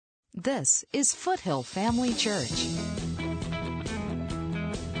This is Foothill Family Church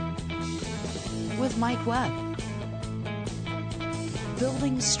with Mike Webb.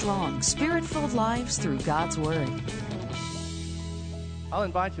 Building strong, spirit-filled lives through God's Word. I'll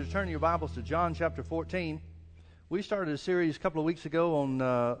invite you to turn your Bibles to John chapter 14. We started a series a couple of weeks ago on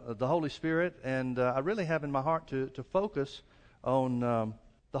the Holy Spirit, and I really have in my heart to focus on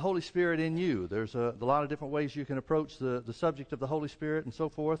the Holy Spirit in you. There's a lot of different ways you can approach the subject of the Holy Spirit and so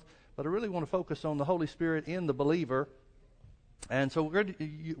forth, but I really want to focus on the Holy Spirit in the believer. And so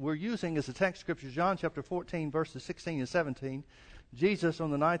we're using as a text scripture John chapter 14, verses 16 and 17. Jesus,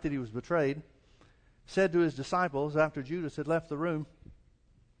 on the night that he was betrayed, said to his disciples after Judas had left the room,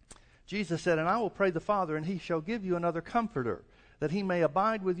 Jesus said, "And I will pray the Father, and he shall give you another comforter, that he may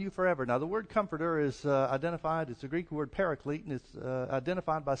abide with you forever." Now, the word comforter is identified, it's the Greek word paraclete, and it's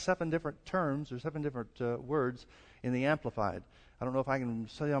identified by 7 different terms, or 7 different words in the Amplified. I don't know if I can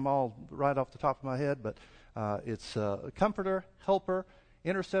say them all right off the top of my head, but it's comforter, helper,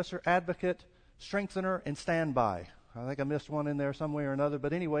 intercessor, advocate, strengthener, and standby. I think I missed one in there some way or another,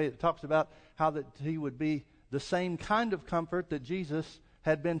 but anyway, it talks about how that he would be the same kind of comfort that Jesus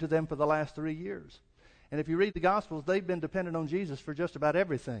had been to them for the last 3 years. And if you read the Gospels, they've been dependent on Jesus for just about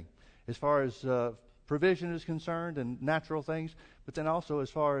everything, as far as provision is concerned and natural things, but then also as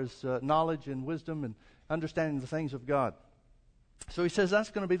far as knowledge and wisdom and understanding the things of God. So he says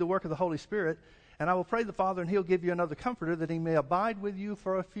that's going to be the work of the Holy Spirit, and I will pray the Father, and he'll give you another comforter, that he may abide with you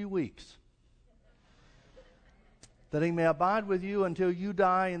for a few weeks. That he may abide with you until you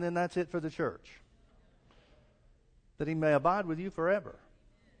die, and then that's it for the church. That he may abide with you forever.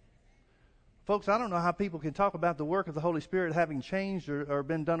 Folks, I don't know how people can talk about the work of the Holy Spirit having changed or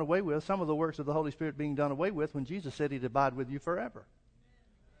been done away with, some of the works of the Holy Spirit being done away with, when Jesus said he'd abide with you forever.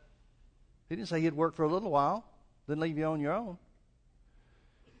 He didn't say he'd work for a little while, then leave you on your own.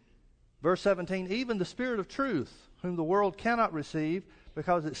 Verse 17, "Even the Spirit of truth, whom the world cannot receive,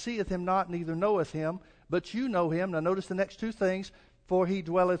 because it seeth him not, neither knoweth him, but you know him." Now notice the next 2 things. "For he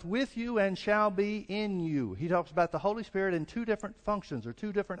dwelleth with you and shall be in you." He talks about the Holy Spirit in 2 different functions, or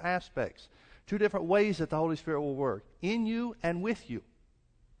 2 different aspects. 2 different ways that the Holy Spirit will work. In you and with you.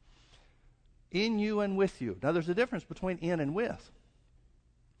 In you and with you. Now there's a difference between in and with.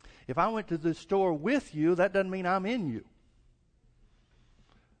 If I went to the store with you, that doesn't mean I'm in you.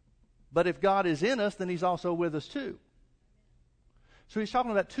 But if God is in us, then he's also with us too. So he's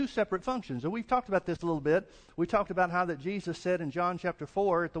talking about 2 separate functions. And we've talked about this a little bit. We talked about how that Jesus said in John chapter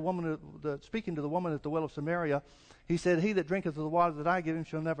 4, at the woman, speaking to the woman at the well of Samaria, he said, "He that drinketh of the water that I give him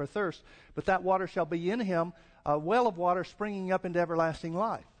shall never thirst, but that water shall be in him, a well of water springing up into everlasting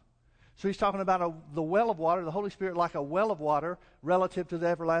life." So he's talking about the well of water, the Holy Spirit like a well of water relative to the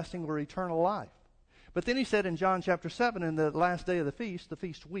everlasting or eternal life. But then he said in John chapter 7, in the last day of the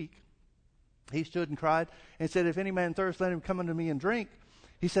feast week, he stood and cried and said, "If any man thirst, let him come unto me and drink."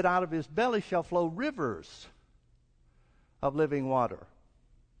 He said, "Out of his belly shall flow rivers of living water."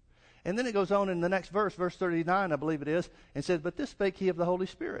 And then it goes on in the next verse, verse 39, I believe it is, and says, "But this spake he of the Holy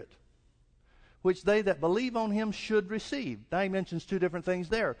Spirit, which they that believe on him should receive." Now he mentions 2 different things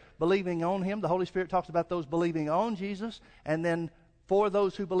there. Believing on him, the Holy Spirit talks about those believing on Jesus, and then for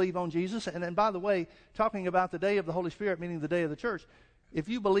those who believe on Jesus. And then, by the way, talking about the day of the Holy Spirit, meaning the day of the church, if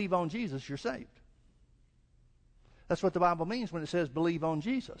you believe on Jesus, you're saved. That's what the Bible means when it says believe on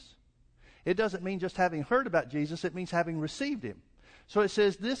Jesus. It doesn't mean just having heard about Jesus. It means having received him. So it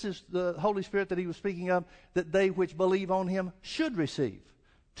says this is the Holy Spirit that he was speaking of, that they which believe on him should receive.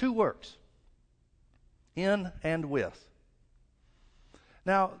 2 works. In and with.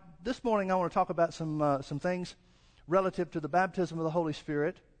 Now, this morning I want to talk about some things relative to the baptism of the Holy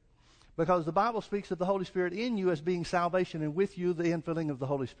Spirit, because the Bible speaks of the Holy Spirit in you as being salvation, and with you the infilling of the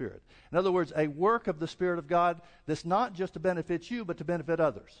Holy Spirit. In other words, a work of the Spirit of God that's not just to benefit you, but to benefit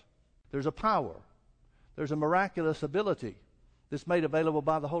others. There's a power. There's a miraculous ability that's made available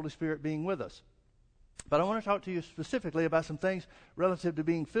by the Holy Spirit being with us. But I want to talk to you specifically about some things relative to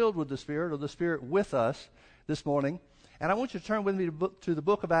being filled with the Spirit, or the Spirit with us, this morning. And I want you to turn with me to the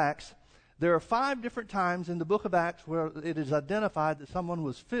book of Acts. There are 5 different times in the book of Acts where it is identified that someone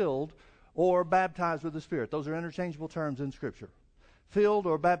was filled or baptized with the Spirit. Those are interchangeable terms in Scripture. Filled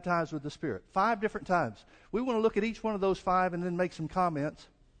or baptized with the Spirit. 5 different times. We want to look at each one of those 5 and then make some comments.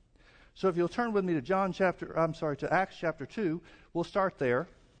 So if you'll turn with me to Acts chapter 2, we'll start there.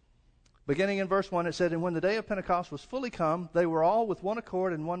 Beginning in verse 1, it said, "And when the day of Pentecost was fully come, they were all with one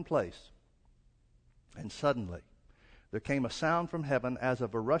accord in one place. And suddenly there came a sound from heaven as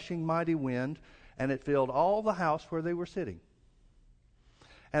of a rushing mighty wind, and it filled all the house where they were sitting.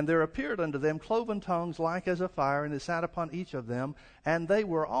 And there appeared unto them cloven tongues like as a fire, and it sat upon each of them, and they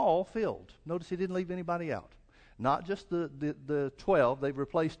were all filled. Notice he didn't leave anybody out. Not just the 12. They've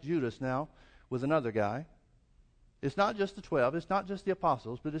replaced Judas now with another guy. It's not just the 12. It's not just the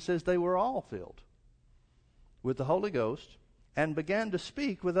apostles, but it says they were all filled with the Holy Ghost and began to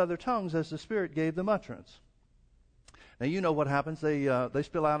speak with other tongues as the Spirit gave them utterance. Now, you know what happens. They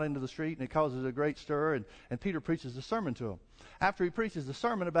spill out into the street, and it causes a great stir, and Peter preaches a sermon to them. After he preaches the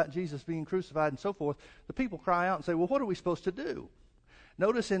sermon about Jesus being crucified and so forth, the people cry out and say, well, what are we supposed to do?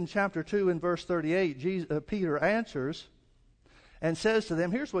 Notice in chapter 2 in verse 38, Peter answers and says to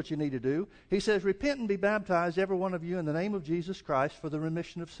them, here's what you need to do. He says, repent and be baptized, every one of you, in the name of Jesus Christ for the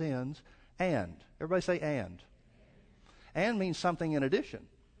remission of sins. And. Everybody say and. And means something in addition.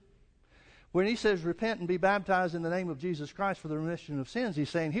 When he says repent and be baptized in the name of Jesus Christ for the remission of sins, he's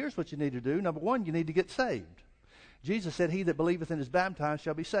saying here's what you need to do. Number one, you need to get saved. Jesus said, he that believeth and is baptized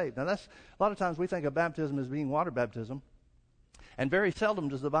shall be saved. Now, that's a lot of times we think of baptism as being water baptism. And very seldom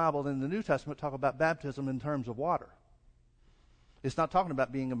does the Bible in the New Testament talk about baptism in terms of water. It's not talking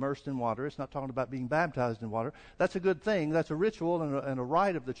about being immersed in water. It's not talking about being baptized in water. That's a good thing. That's a ritual and a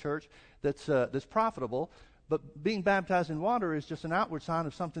rite of the church that's profitable. But being baptized in water is just an outward sign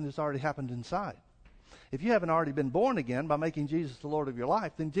of something that's already happened inside. If you haven't already been born again by making Jesus the Lord of your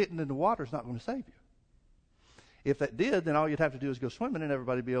life, then getting into water is not going to save you. If that did, then all you'd have to do is go swimming and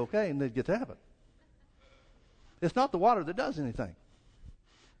everybody would be okay and they'd get to heaven. It's not the water that does anything.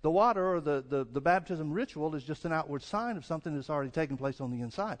 The water or the baptism ritual is just an outward sign of something that's already taken place on the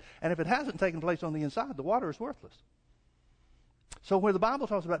inside. And if it hasn't taken place on the inside, the water is worthless. So where the Bible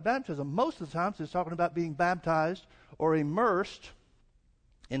talks about baptism, most of the times it's talking about being baptized or immersed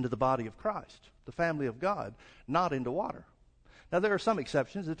into the body of Christ, the family of God, not into water. Now there are some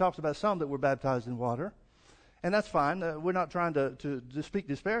exceptions. It talks about some that were baptized in water. And that's fine. We're not trying to speak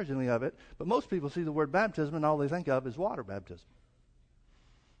disparagingly of it. But most people see the word baptism and all they think of is water baptism.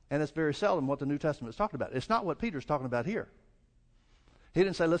 And it's very seldom what the New Testament is talking about. It's not what Peter's talking about here. He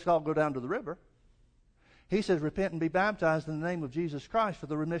didn't say, let's all go down to the river. He says, repent and be baptized in the name of Jesus Christ for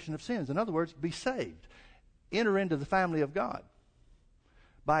the remission of sins. In other words, be saved. Enter into the family of God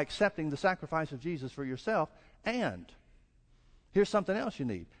by accepting the sacrifice of Jesus for yourself. And here's something else you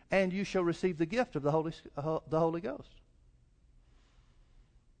need. And you shall receive the gift of the Holy Ghost.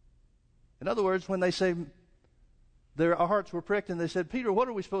 In other words, when they say their hearts were pricked and they said, Peter, what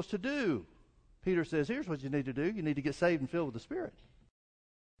are we supposed to do? Peter says, here's what you need to do. You need to get saved and filled with the Spirit.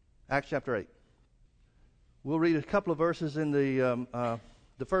 Acts chapter 8. We'll read a couple of verses in the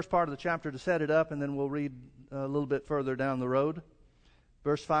first part of the chapter to set it up, and then we'll read a little bit further down the road.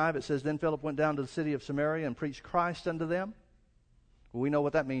 Verse 5, it says, then Philip went down to the city of Samaria and preached Christ unto them. Well, we know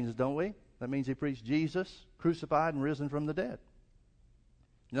what that means, don't we? That means he preached Jesus, crucified and risen from the dead.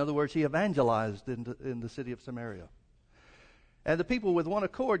 In other words, he evangelized in the city of Samaria. And the people with one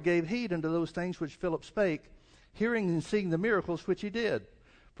accord gave heed unto those things which Philip spake, hearing and seeing the miracles which he did.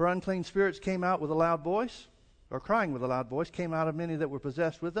 For unclean spirits came out with a loud voice, or crying with a loud voice, came out of many that were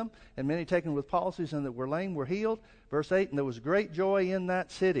possessed with them, and many taken with palsies and that were lame were healed. Verse 8, and there was great joy in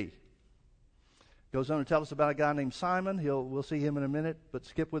that city. Goes on to tell us about a guy named Simon. We'll see him in a minute, but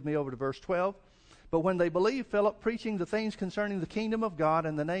skip with me over to verse 12. But when they believed Philip, preaching the things concerning the kingdom of God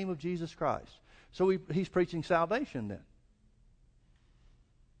in the name of Jesus Christ. So he's preaching salvation then.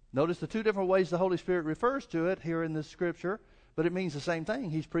 Notice the two different ways the Holy Spirit refers to it here in this scripture, but it means the same thing.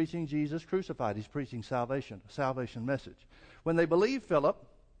 He's preaching Jesus crucified. He's preaching salvation, a salvation message. When they believed Philip,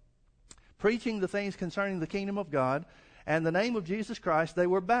 preaching the things concerning the kingdom of God and the name of Jesus Christ, they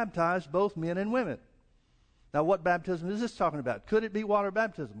were baptized, both men and women. Now, what baptism is this talking about? Could it be water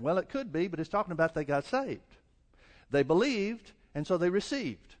baptism? Well, it could be, but it's talking about they got saved. They believed, and so they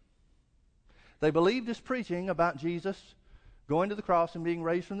received. They believed his preaching about Jesus going to the cross and being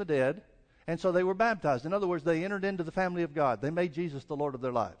raised from the dead, and so they were baptized. In other words, they entered into the family of God. They made Jesus the Lord of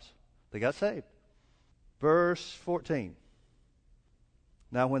their lives. They got saved. Verse 14.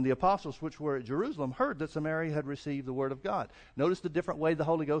 Now, when the apostles which were at Jerusalem heard that Samaria had received the word of God. Notice the different way the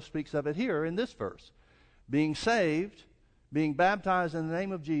Holy Ghost speaks of it here in this verse. Being saved, being baptized in the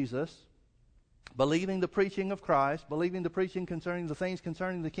name of Jesus, believing the preaching of Christ, believing the preaching concerning the things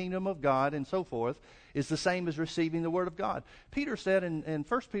concerning the kingdom of God, and so forth, is the same as receiving the word of God. Peter said in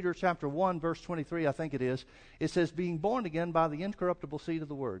 1 Peter chapter 1, verse 23, I think it says, being born again by the incorruptible seed of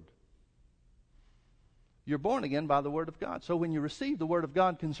the word. You're born again by the word of God. So when you receive the word of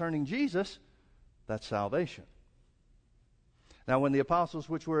God concerning Jesus, that's salvation. Now when the apostles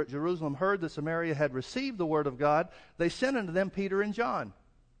which were at Jerusalem heard that Samaria had received the word of God, they sent unto them Peter and John,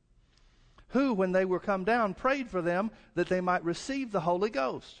 who, when they were come down, prayed for them that they might receive the Holy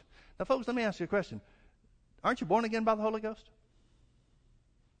Ghost. Now, folks, let me ask you a question. Aren't you born again by the Holy Ghost?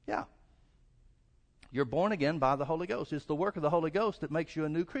 Yeah. You're born again by the Holy Ghost. It's the work of the Holy Ghost that makes you a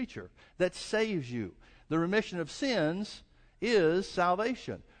new creature, that saves you. The remission of sins is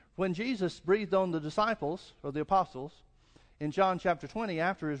salvation. When Jesus breathed on the disciples, or the apostles, in John chapter 20,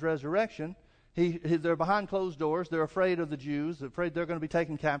 after his resurrection, they're behind closed doors. They're afraid of the Jews. They're afraid they're going to be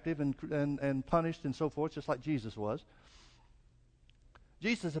taken captive and punished and so forth, just like Jesus was.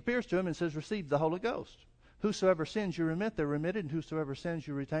 Jesus appears to him and says, receive the Holy Ghost. Whosoever sins you remit, they're remitted, and whosoever sins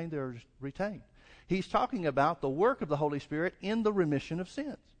you retain, they're retained. He's talking about the work of the Holy Spirit in the remission of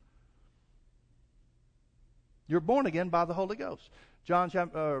sins. You're born again by the Holy Ghost.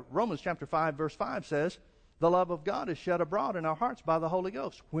 Romans chapter 5, verse 5 says, the love of God is shed abroad in our hearts by the Holy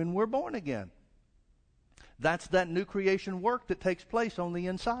Ghost when we're born again. That's that new creation work that takes place on the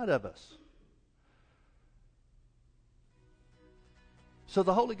inside of us. So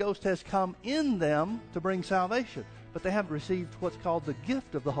the Holy Ghost has come in them to bring salvation, but they haven't received what's called the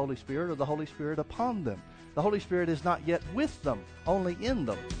gift of the Holy Spirit, or the Holy Spirit upon them. The Holy Spirit is not yet with them, only in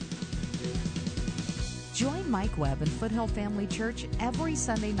them. Join Mike Webb and Foothill Family Church every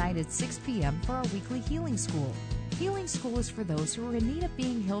Sunday night at 6 p.m. for our weekly Healing School. Healing School is for those who are in need of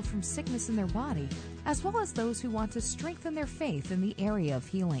being healed from sickness in their body, as well as those who want to strengthen their faith in the area of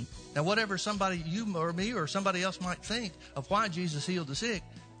healing. Now, whatever somebody, you or me or somebody else might think of why Jesus healed the sick,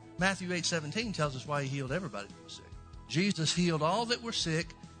 Matthew 8:17 tells us why he healed everybody that was sick. Jesus healed all that were sick,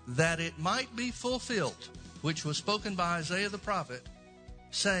 that it might be fulfilled, which was spoken by Isaiah the prophet,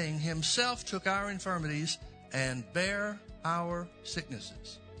 saying, himself took our infirmities and bare our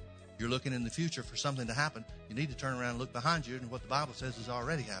sicknesses. You're looking in the future for something to happen. You need to turn around and look behind you, and what the Bible says has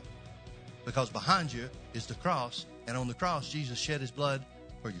already happened. Because behind you is the cross, and on the cross, Jesus shed his blood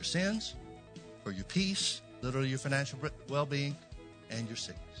for your sins, for your peace, literally your financial well-being, and your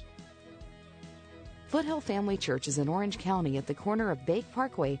sickness. Foothill Family Church is in Orange County at the corner of Bake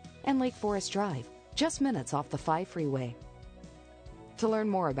Parkway and Lake Forest Drive, just minutes off the 5 freeway. To learn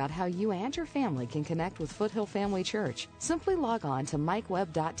more about how you and your family can connect with Foothill Family Church, simply log on to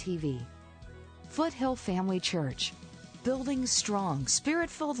mikeweb.tv. Foothill Family Church, building strong,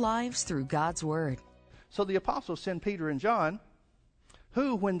 Spirit-filled lives through God's Word. So the apostles send Peter and John,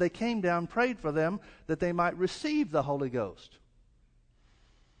 who, when they came down, prayed for them that they might receive the Holy Ghost.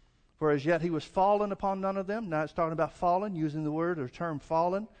 For as yet he was fallen upon none of them. Now it's talking about fallen, using the word or term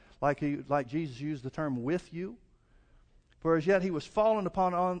fallen, like Jesus used the term with you. For as yet he was fallen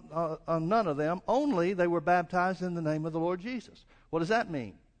upon on none of them, only they were baptized in the name of the Lord Jesus. What does that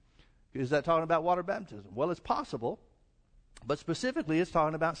mean? Is that talking about water baptism? Well, it's possible, but specifically it's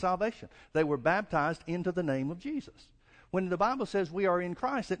talking about salvation. They were baptized into the name of Jesus. When the Bible says we are in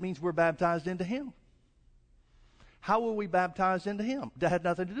Christ, it means we're baptized into him. How were we baptized into him? That had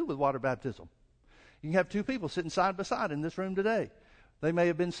nothing to do with water baptism. You can have two people sitting side by side in this room today. They may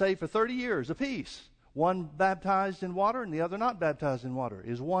have been saved for 30 years apiece. One baptized in water and the other not baptized in water.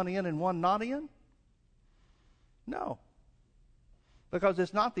 Is one in and one not in? No. Because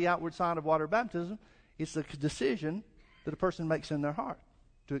it's not the outward sign of water baptism. It's the decision that a person makes in their heart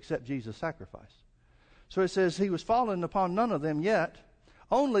to accept Jesus' sacrifice. So it says, he was fallen upon none of them yet,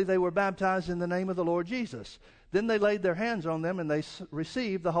 only they were baptized in the name of the Lord Jesus. Then they laid their hands on them and they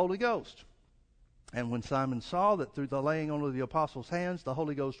received the Holy Ghost. And when Simon saw that through the laying on of the apostles' hands the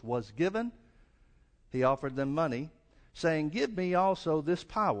Holy Ghost was given, he offered them money, saying, give me also this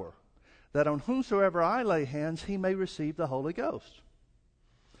power, that on whomsoever I lay hands he may receive the Holy Ghost.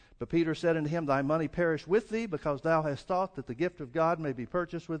 But Peter said unto him, thy money perish with thee, because thou hast thought that the gift of God may be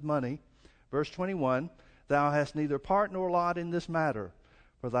purchased with money. Verse 21, thou hast neither part nor lot in this matter,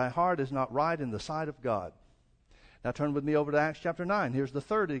 for thy heart is not right in the sight of God. Now turn with me over to Acts chapter 9. Here's the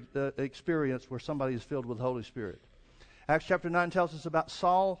third experience where somebody is filled with the Holy Spirit. Acts chapter 9 tells us about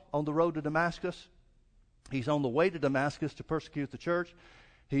Saul on the road to Damascus. He's on the way to Damascus to persecute the church.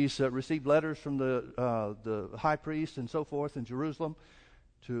 He's received letters from the high priest and so forth in Jerusalem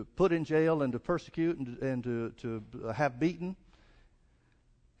to put in jail and to persecute and to have beaten.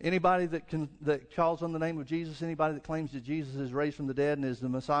 Anybody that calls on the name of Jesus, anybody that claims that Jesus is raised from the dead and is the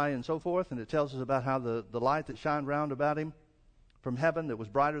Messiah and so forth, and it tells us about how the light that shined round about him from heaven that was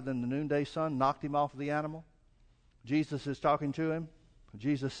brighter than the noonday sun knocked him off of the animal. Jesus is talking to him.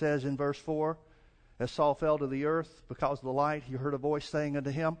 Jesus says in verse 4, as Saul fell to the earth because of the light, he heard a voice saying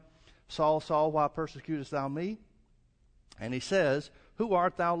unto him, Saul, Saul, why persecutest thou me? And he says, who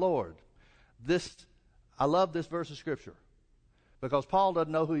art thou, Lord? I love this verse of Scripture. Because Paul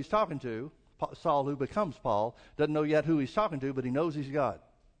doesn't know who he's talking to. Saul, who becomes Paul, doesn't know yet who he's talking to, but he knows he's God.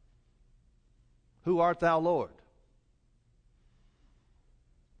 Who art thou, Lord?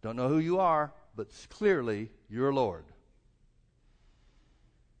 Don't know who you are, but clearly you're Lord.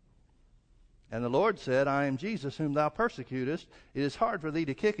 And the Lord said, I am Jesus whom thou persecutest. It is hard for thee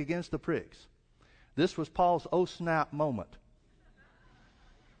to kick against the pricks. This was Paul's oh snap moment.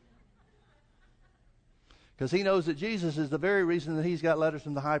 Because he knows that Jesus is the very reason that he's got letters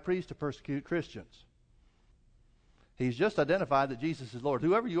from the high priest to persecute Christians. He's just identified that Jesus is Lord.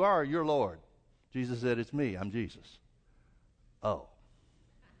 Whoever you are, you're Lord. Jesus said, it's me, I'm Jesus. Oh.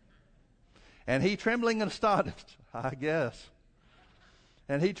 And he, trembling and astonished, I guess.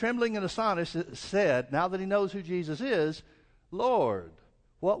 And he, trembling and astonished, said, now that he knows who Jesus is, Lord,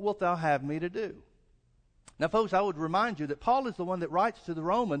 what wilt thou have me to do? Now, folks, I would remind you that Paul is the one that writes to the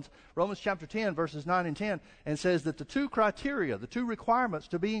Romans chapter 10, verses 9 and 10, and says that the two criteria, the two requirements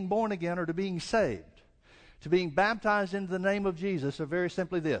to being born again or to being saved, to being baptized into the name of Jesus are very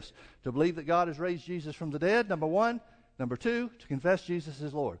simply this: to believe that God has raised Jesus from the dead, number one. Number two, to confess Jesus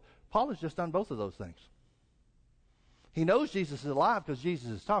is Lord. Paul has just done both of those things. He knows Jesus is alive because Jesus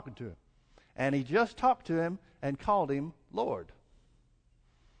is talking to him. And he just talked to him and called him Lord.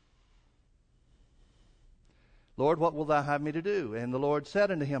 Lord, what wilt thou have me to do? And the Lord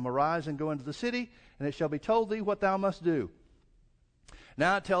said unto him, arise and go into the city, and it shall be told thee what thou must do.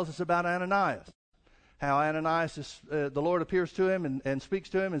 Now it tells us about Ananias. How Ananias, the Lord appears to him and speaks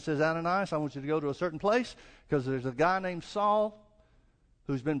to him and says, Ananias, I want you to go to a certain place because there's a guy named Saul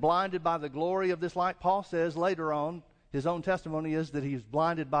who's been blinded by the glory of this light. Paul says later on, his own testimony is that he's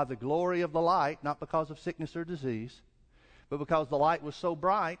blinded by the glory of the light, not because of sickness or disease, but because the light was so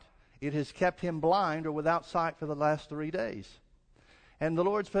bright, it has kept him blind or without sight for the last 3 days. And the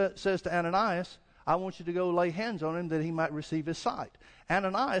Lord says to Ananias, I want you to go lay hands on him that he might receive his sight.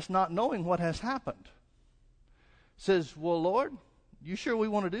 Ananias, not knowing what has happened, says, well, Lord, you sure we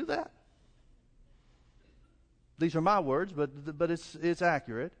want to do that? These are my words, but it's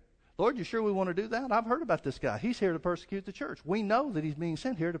accurate. Lord, you sure we want to do that? I've heard about this guy. He's here to persecute the church. We know that he's being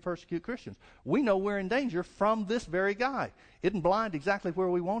sent here to persecute Christians. We know we're in danger from this very guy. Isn't blind exactly where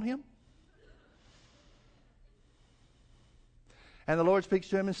we want him? And the Lord speaks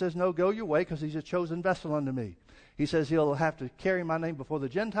to him and says, no, go your way, because he's a chosen vessel unto me. He says he'll have to carry my name before the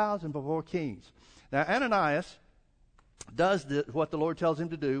Gentiles and before kings. Now, Ananias does what the Lord tells him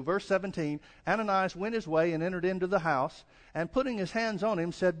to do. Verse 17, Ananias went his way and entered into the house, and putting his hands on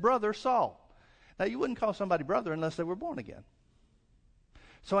him, said, Brother Saul. Now, you wouldn't call somebody brother unless they were born again.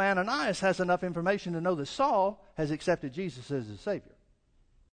 So Ananias has enough information to know that Saul has accepted Jesus as his Savior.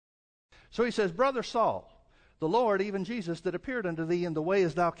 So he says, Brother Saul, the Lord, even Jesus, that appeared unto thee in the way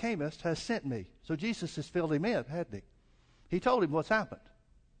as thou camest, has sent me. So Jesus has filled him in, hadn't he? He told him what's happened.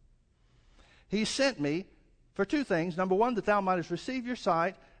 He sent me for two things. Number one, that thou mightest receive your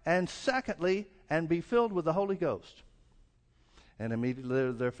sight, and secondly, and be filled with the Holy Ghost. And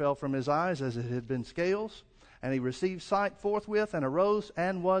immediately there fell from his eyes as it had been scales, and he received sight forthwith, and arose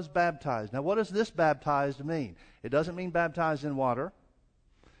and was baptized. Now, what does this baptized mean? It doesn't mean baptized in water.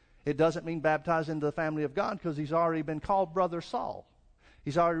 It doesn't mean baptized into the family of God, because he's already been called Brother Saul.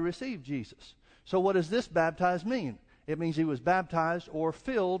 He's already received Jesus. So what does this baptized mean? It means he was baptized or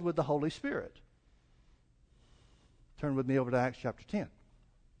filled with the Holy Spirit. Turn with me over to Acts chapter 10.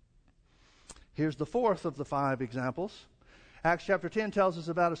 Here's the fourth of the 5 examples. Acts chapter 10 tells us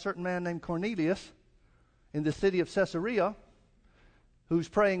about a certain man named Cornelius in the city of Caesarea, who's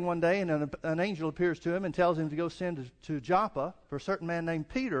praying one day, and an angel appears to him and tells him to go send to Joppa for a certain man named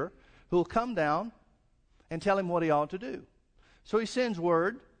Peter, who will come down and tell him what he ought to do. So he sends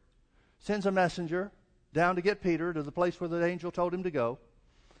word, sends a messenger down to get Peter to the place where the angel told him to go.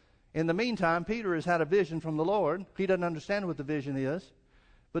 In the meantime, Peter has had a vision from the Lord. He doesn't understand what the vision is,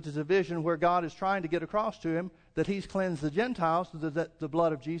 but it's a vision where God is trying to get across to him that he's cleansed the Gentiles through the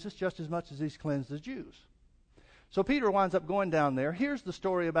blood of Jesus just as much as he's cleansed the Jews. So Peter winds up going down there. Here's the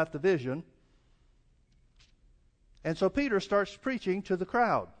story about the vision. And so Peter starts preaching to the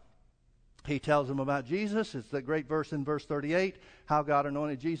crowd. He tells them about Jesus. It's that great verse in verse 38, how God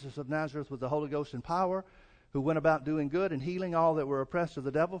anointed Jesus of Nazareth with the Holy Ghost and power, who went about doing good and healing all that were oppressed of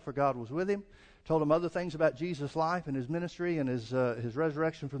the devil, for God was with him. Told him other things about Jesus' life and his ministry and his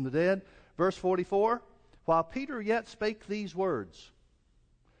resurrection from the dead. Verse 44, while Peter yet spake these words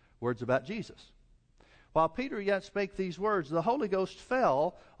about Jesus. While Peter yet spake these words, the Holy Ghost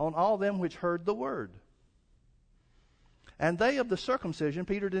fell on all them which heard the word. And they of the circumcision,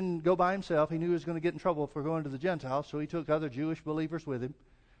 Peter didn't go by himself. He knew he was going to get in trouble for going to the Gentiles, so he took other Jewish believers with him,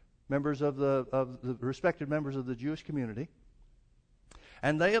 members of the respected members of the Jewish community.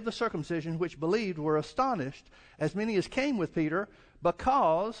 And they of the circumcision which believed were astonished, as many as came with Peter,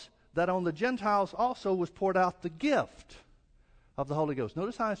 because that on the Gentiles also was poured out the gift of the Holy Ghost.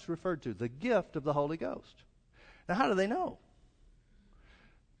 Notice how it's referred to, the gift of the Holy Ghost. Now, how do they know?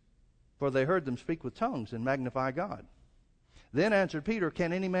 For they heard them speak with tongues and magnify God. Then answered Peter,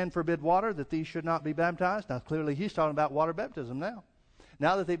 can any man forbid water that these should not be baptized? Now, clearly he's talking about water baptism now.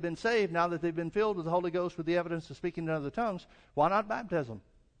 Now that they've been saved, now that they've been filled with the Holy Ghost with the evidence of speaking in other tongues, why not baptize them?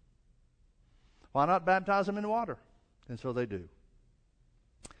 Why not baptize them in water? And so they do.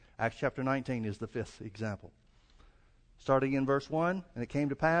 Acts chapter 19 is the fifth example. Starting in verse 1, and it came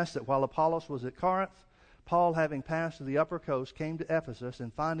to pass that while Apollos was at Corinth, Paul, having passed to the upper coast, came to Ephesus,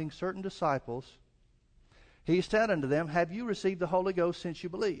 and finding certain disciples, he said unto them, have you received the Holy Ghost since you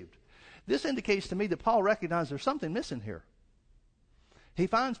believed? This indicates to me that Paul recognized there's something missing here. He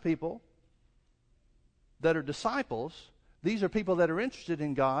finds people that are disciples. These are people that are interested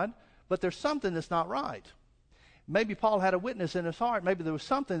in God, but there's something that's not right. Maybe Paul had a witness in his heart. Maybe there was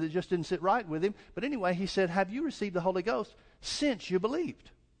something that just didn't sit right with him. But anyway, he said, have you received the Holy Ghost since you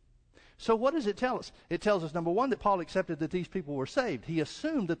believed? So what does it tell us? It tells us, number one, that Paul accepted that these people were saved. He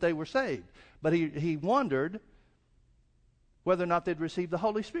assumed that they were saved. But he wondered whether or not they'd received the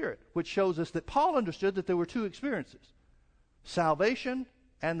Holy Spirit, which shows us that Paul understood that there were two experiences, salvation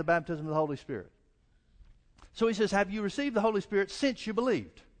and the baptism of the Holy Spirit. So he says, have you received the Holy Spirit since you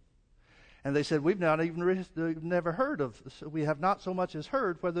believed? And they said, we've never heard of, we have not so much as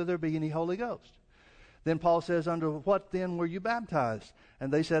heard whether there be any Holy Ghost. Then Paul says, under what then were you baptized?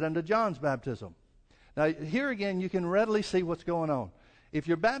 And they said, under John's baptism. Now, here again, you can readily see what's going on. If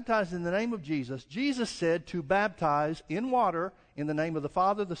you're baptized in the name of Jesus, Jesus said to baptize in water in the name of the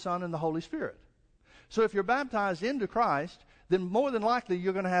Father, the Son, and the Holy Spirit. So if you're baptized into Christ, then more than likely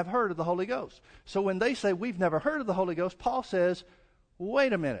you're going to have heard of the Holy Ghost. So when they say, we've never heard of the Holy Ghost, Paul says,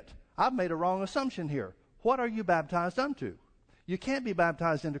 wait a minute, I've made a wrong assumption here. What are you baptized unto? You can't be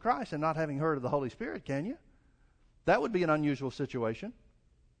baptized into Christ and not having heard of the Holy Spirit, can you? That would be an unusual situation.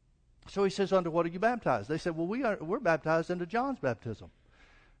 So he says, under what are you baptized? They said, well, we're baptized into John's baptism.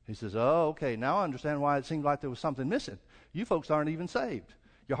 He says, oh, okay, now I understand why it seemed like there was something missing. You folks aren't even saved.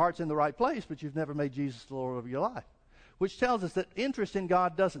 Your heart's in the right place, but you've never made Jesus the Lord of your life. Which tells us that interest in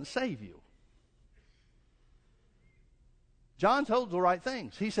God doesn't save you. John told the right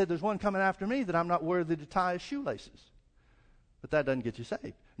things. He said, there's one coming after me that I'm not worthy to tie his shoelaces. But that doesn't get you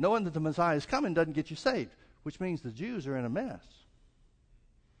saved. Knowing that the Messiah is coming doesn't get you saved, which means the Jews are in a mess.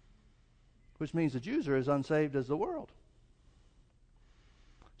 Which means the Jews are as unsaved as the world.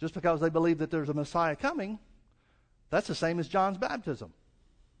 Just because they believe that there's a Messiah coming, that's the same as John's baptism.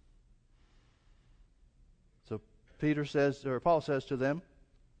 So Paul says to them,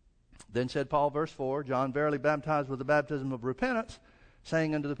 then said Paul, verse 4, John verily baptized with the baptism of repentance,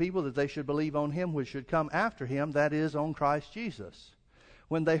 saying unto the people that they should believe on him which should come after him, that is, on Christ Jesus.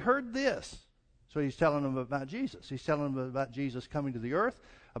 When they heard this, so he's telling them about Jesus. He's telling them about Jesus coming to the earth,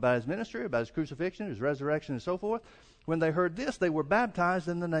 about his ministry, about his crucifixion, his resurrection, and so forth. When they heard this, they were baptized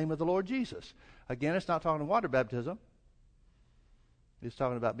in the name of the Lord Jesus. Again, it's not talking water baptism. It's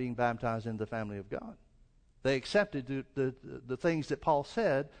talking about being baptized in the family of God. They accepted the things that Paul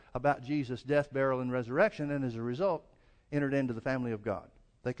said about Jesus' death, burial, and resurrection, and as a result, entered into the family of God.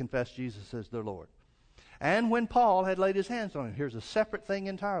 They confessed Jesus as their Lord. And when Paul had laid his hands on them, here's a separate thing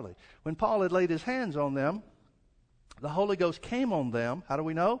entirely. When Paul had laid his hands on them, the Holy Ghost came on them. How do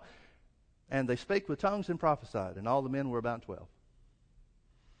we know? And they spake with tongues and prophesied, and all the men were about 12.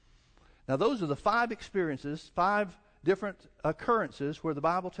 Now those are the 5 experiences, 5 different occurrences where the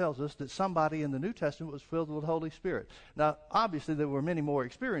Bible tells us that somebody in the New Testament was filled with the Holy Spirit. Now, obviously, there were many more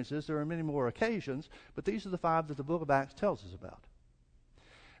experiences. There were many more occasions. But these are the 5 that the book of Acts tells us about.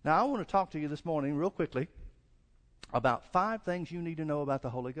 Now, I want to talk to you this morning real quickly about 5 things you need to know about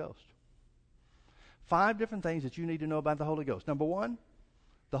the Holy Ghost. 5 different things that you need to know about the Holy Ghost. Number 1,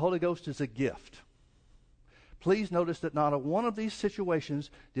 the Holy Ghost is a gift. Please notice that not in one of these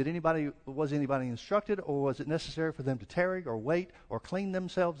situations was anybody instructed, or was it necessary for them to tarry or wait or clean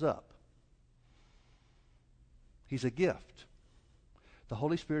themselves up. He's a gift. The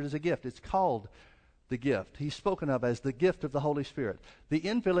Holy Spirit is a gift. It's called the gift. He's spoken of as the gift of the Holy Spirit. The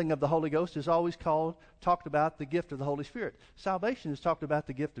infilling of the Holy Ghost is always talked about the gift of the Holy Spirit. Salvation is talked about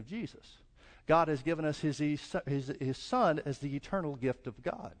the gift of Jesus. God has given us his Son as the eternal gift of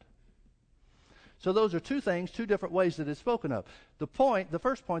God. So those are 2 things, 2 different ways that it's spoken of. The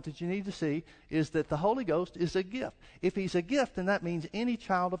first point that you need to see is that the Holy Ghost is a gift. If he's a gift, then that means any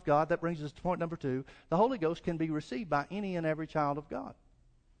child of God. That brings us to point number 2. The Holy Ghost can be received by any and every child of God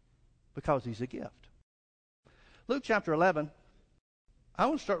because he's a gift. Luke chapter 11, I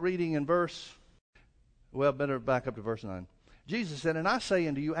want to start reading in better back up to verse 9. Jesus said, "And I say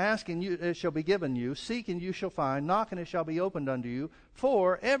unto you, ask and it shall be given you, seek and you shall find, knock and it shall be opened unto you.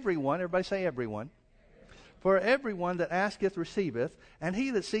 For everyone," everybody say everyone, "for everyone that asketh receiveth, and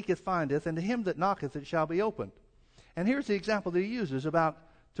he that seeketh findeth, and to him that knocketh it shall be opened." And here's the example that he uses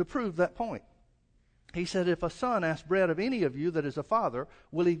to prove that point. He said, "If a son asks bread of any of you that is a father,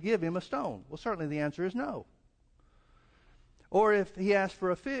 will he give him a stone?" Well, certainly the answer is no. Or if he asks for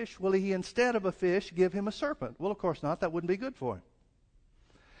a fish, will he instead of a fish give him a serpent? Well, of course not. That wouldn't be good for him.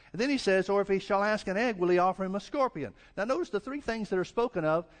 And then he says, "Or if he shall ask an egg, will he offer him a scorpion?" Now notice the three things that are spoken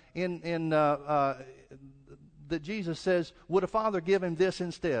of that Jesus says, would a father give him this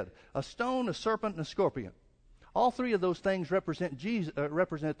instead? A stone, a serpent, and a scorpion. All three of those things represent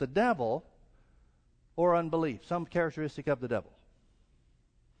the devil or unbelief, some characteristic of the devil.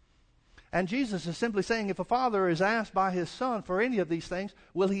 And Jesus is simply saying, if a father is asked by his son for any of these things,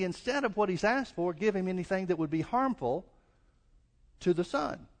 will he, instead of what he's asked for, give him anything that would be harmful to the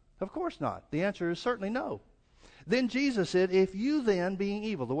son? Of course not. The answer is certainly no. Then Jesus said, "If you then, being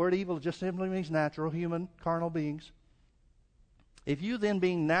evil," the word evil just simply means natural, human, carnal beings. "If you then,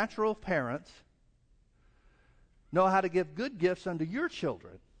 being natural parents, know how to give good gifts unto your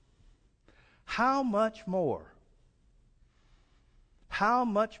children, how much more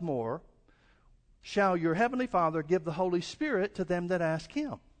shall your heavenly Father give the Holy Spirit to them that ask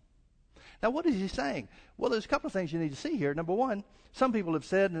him?" Now, what is he saying? Well, there's a couple of things you need to see here. Number one, some people have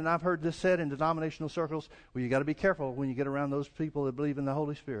said, and I've heard this said in denominational circles, well, you got to be careful when you get around those people that believe in the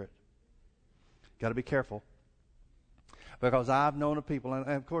Holy Spirit. Got to be careful. Because I've known of people, and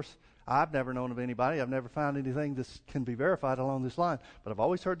of course, I've never known of anybody. I've never found anything that can be verified along this line. But I've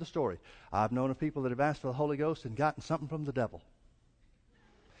always heard the story. I've known of people that have asked for the Holy Ghost and gotten something from the devil.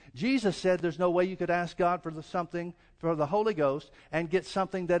 Jesus said there's no way you could ask God for the Holy Ghost and get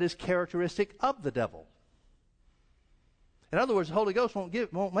something that is characteristic of the devil. In other words, the Holy Ghost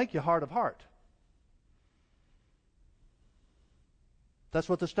won't make you hard of heart. That's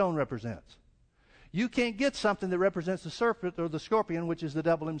what the stone represents. You can't get something that represents the serpent or the scorpion, which is the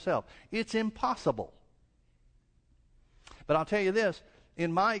devil himself. It's impossible. But I'll tell you this,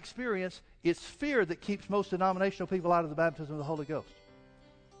 in my experience, it's fear that keeps most denominational people out of the baptism of the Holy Ghost.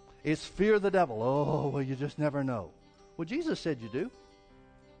 It's fear of the devil. Oh, well, you just never know. Well, Jesus said you do.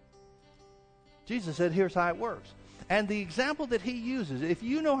 Jesus said, here's how it works. And the example that he uses, if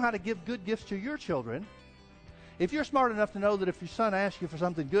you know how to give good gifts to your children, if you're smart enough to know that if your son asks you for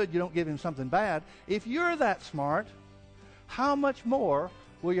something good, you don't give him something bad, if you're that smart, how much more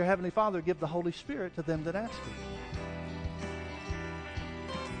will your Heavenly Father give the Holy Spirit to them that ask him?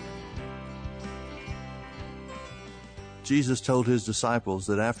 Jesus told his disciples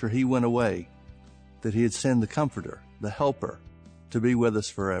that after he went away, that he'd send the Comforter, the Helper, to be with us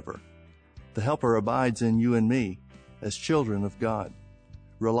forever. The Helper abides in you and me as children of God.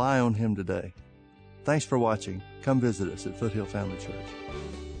 Rely on him today. Thanks for watching. Come visit us at Foothill Family Church.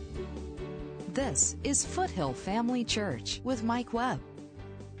 This is Foothill Family Church with Mike Webb.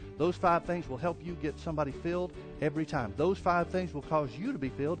 Those 5 things will help you get somebody filled every time. Those 5 things will cause you to be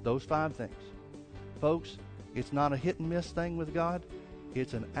filled. Those 5 things. Folks, it's not a hit and miss thing with God.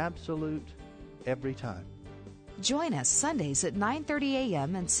 It's an absolute every time. Join us Sundays at 9:30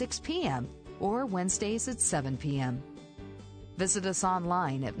 a.m. and 6 p.m. or Wednesdays at 7 p.m. Visit us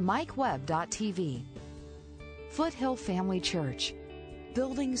online at mikewebb.tv. Foothill Family Church,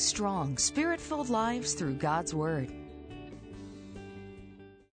 building strong, Spirit-filled lives through God's Word.